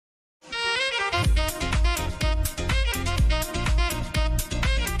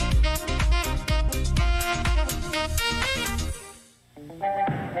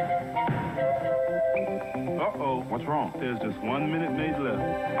on. There's just 1 minute made left.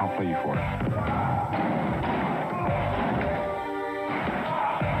 I'll play you for it.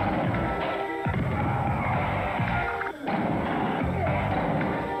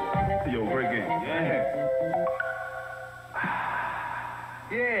 Yo, great game. Yeah.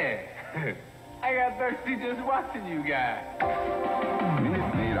 Yeah. I got thirsty just watching you guys.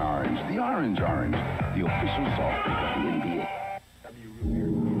 Minute Maid Orange, the orange, the official soft drink of the NBA.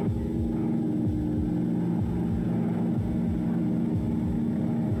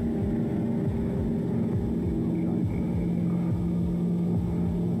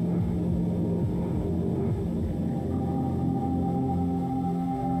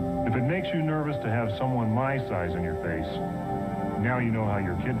 If it makes you nervous to have someone my size in your face, now you know how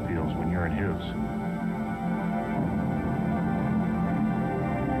your kid feels when you're in his.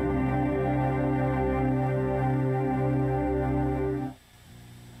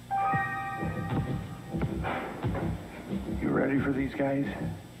 You ready for these guys?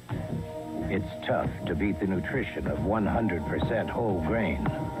 It's tough to beat the nutrition of 100% whole grain.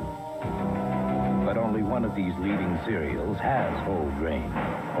 But only one of these leading cereals has whole grain.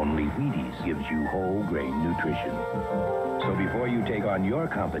 Only Wheaties gives you whole grain nutrition. So before you take on your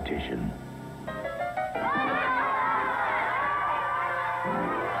competition,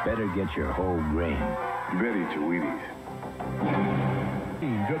 better get your whole grain. Ready to Wheaties.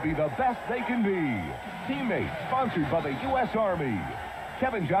 To be the best they can be. Teammates, sponsored by the U.S. Army.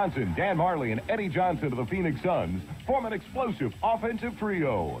 Kevin Johnson, Dan Marley, and Eddie Johnson of the Phoenix Suns form an explosive offensive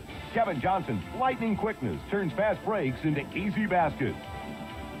trio. Kevin Johnson's lightning quickness turns fast breaks into easy baskets,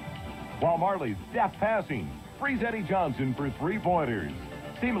 while Marley's deft passing frees Eddie Johnson for three-pointers.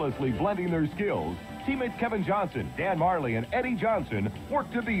 Seamlessly blending their skills, teammates Kevin Johnson, Dan Marley, and Eddie Johnson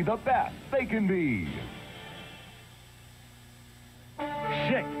work to be the best they can be.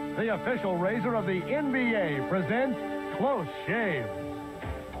 Schick, the official razor of the NBA, presents Close Shave.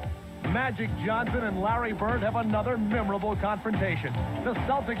 Magic Johnson and Larry Bird have another memorable confrontation. The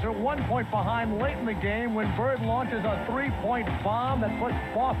Celtics are 1 point behind late in the game when Bird launches a three-point bomb that puts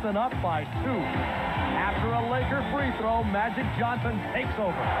Boston up by 2. After a Laker free throw, Magic Johnson takes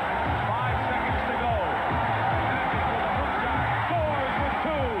over. 5 seconds to go. Magic with a hook shot, scores with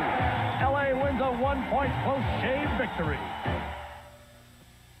 2. LA wins a 1-point close shave victory.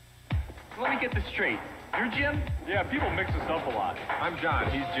 Let me get this straight. You're Jim? Yeah, people mix us up a lot. I'm John.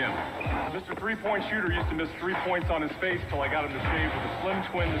 He's Jim. Mr. Three-Point Shooter used to miss 3 points on his face till I got him to shave with a Slim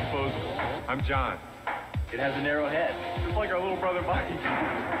Twin disposable. I'm John. It has a narrow head. Just like our little brother Mike.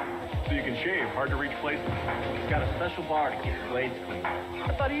 So you can shave hard-to-reach places. He's got a special bar to keep his blades clean.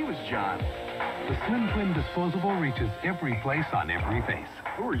 I thought he was John. The Slim Twin disposable reaches every place on every face.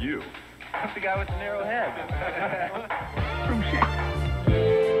 Who are you? That's the guy with the narrow head. From Schick.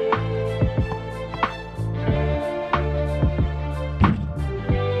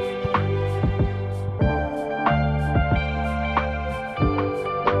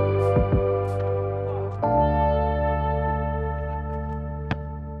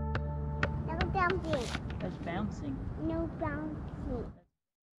 That's bouncing. No bouncing.